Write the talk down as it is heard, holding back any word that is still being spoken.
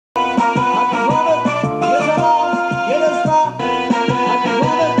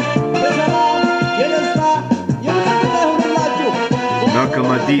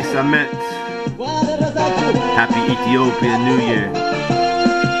Addis, Amet. Happy Ethiopian New Year.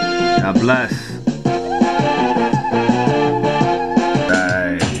 God bless.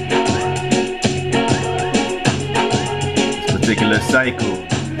 Right. This particular cycle.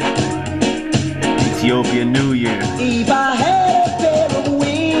 Ethiopian New Year. If I had a pair of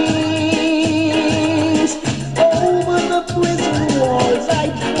wings, over the prison walls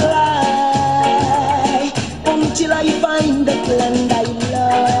I'd fly until I find the land I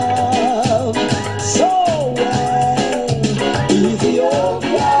love so well,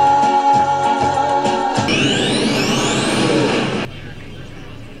 Ethiopia.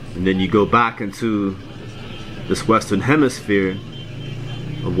 And then you go back into this Western Hemisphere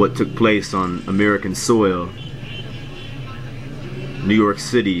of what took place on American soil, New York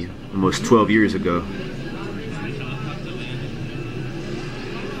City, almost 12 years ago.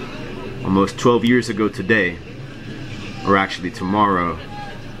 Almost 12 years ago today, or actually tomorrow,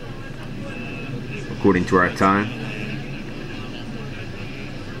 according to our time.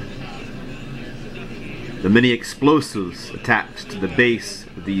 The many explosives attached to the base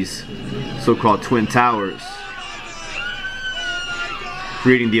of these so-called Twin Towers,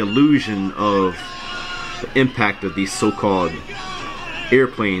 creating the illusion of the impact of these so-called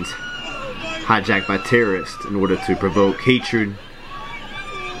airplanes hijacked by terrorists in order to provoke hatred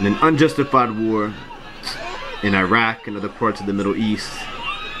and an unjustified war in Iraq and other parts of the Middle East.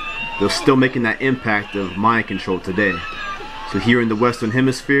 They're still making that impact of mind control today. So here in the Western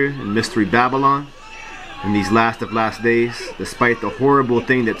Hemisphere, in Mystery Babylon, in these last of last days, despite the horrible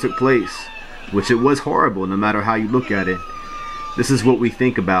thing that took place, which it was horrible no matter how you look at it, this is what we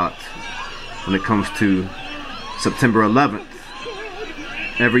think about when it comes to September 11th.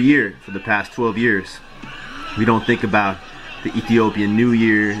 Every year for the past 12 years, we don't think about the Ethiopian New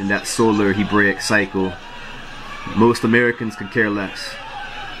Year and that solar Hebraic cycle. Most Americans could care less.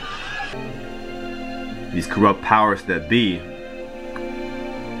 These corrupt powers that be,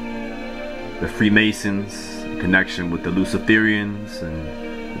 the Freemasons, in connection with the Luciferians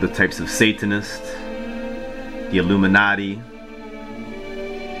and the types of Satanists, the Illuminati,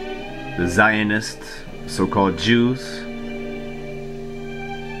 the Zionists, so-called Jews,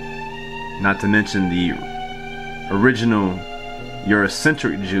 not to mention the original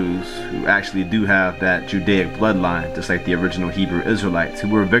Eurocentric Jews who actually do have that Judaic bloodline, just like the original Hebrew Israelites who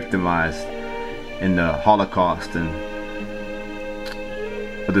were victimized in the Holocaust and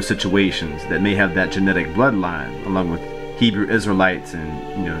other situations that may have that genetic bloodline, along with Hebrew Israelites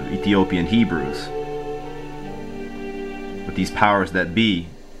and Ethiopian Hebrews. But these powers that be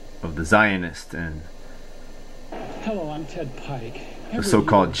of the Zionists and Hello, I'm Ted Pike. the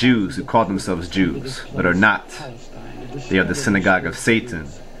so-called Jews who call themselves Jews but are not. They are the synagogue of Satan,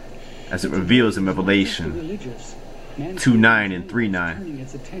 as it reveals in Revelation 2:9 and 3:9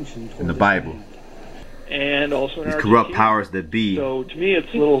 in the Bible. And also in These corrupt powers that be so to me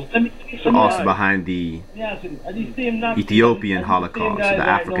it's a little are also behind the Ethiopian Holocaust, the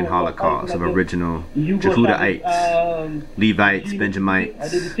African Holocaust of original Jehudites, Levites,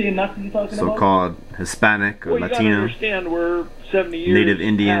 Benjamites, so-called Hispanic or well, you gotta Latino, understand we're 70 years Native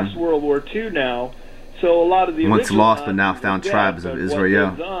Indian, past World War II now, so a lot of the once lost but now found tribes of Israel.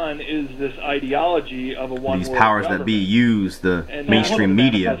 What they've done is this ideology of a one These powers that be use the mainstream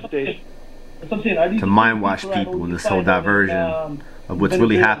media to mind wash people in this whole diversion of what's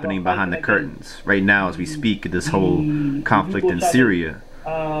really happening behind the curtains. Right now as we speak, this whole conflict in Syria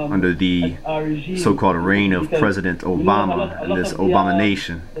under the so-called reign of President Obama and this Obama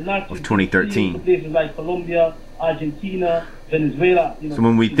nation of 2013. So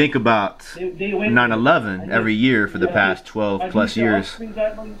when we think about 9/11 every year for the past 12 plus years,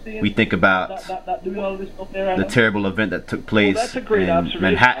 we think about the terrible event that took place in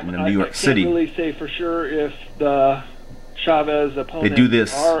Manhattan and New York City. I can't really say for sure if the Chavez opponents do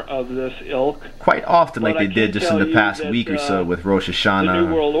this are of this ilk. Quite often, like they did just in the past week or so with Rosh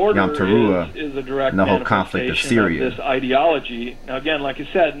Hashanah, Yom Teruah, and the whole conflict of Syria. This ideology. Now again, like I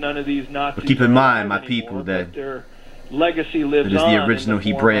said, none of these Nazis. But keep in mind, my people, that their legacy lives it is on the original in the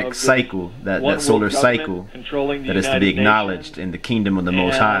Hebraic cycle, that solar cycle, that is to be acknowledged in the kingdom of the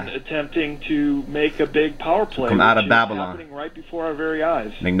Most High. Attempting to make a big power play, come out of Babylon right before our very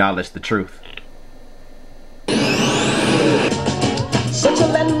eyes, and acknowledge the truth. Such a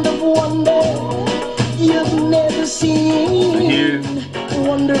land of wonder you've never seen. So here,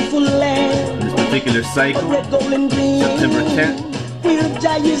 wonderful land, this particular cycle, September 10th,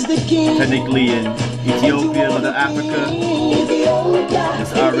 technically in Ethiopia, Mother Africa,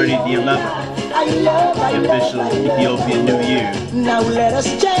 it's already the 11th, the official Ethiopian New Year. Now let us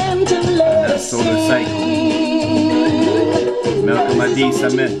chant and let us solar cycle. sing. Melkam, Addis,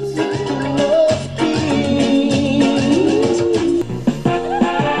 Amet.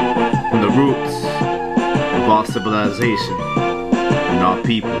 From the roots of all civilization and all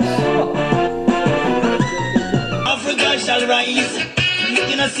peoples. Africa shall rise.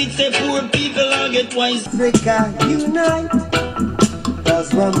 You know, sit say poor people all get wise. Africa unite,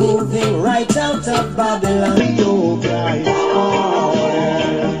 cause we're moving right out of Babylon.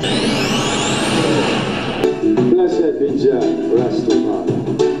 Blessed be Jah Rastafari.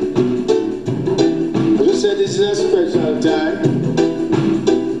 I just said this is a special time,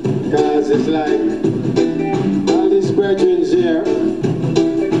 cause it's like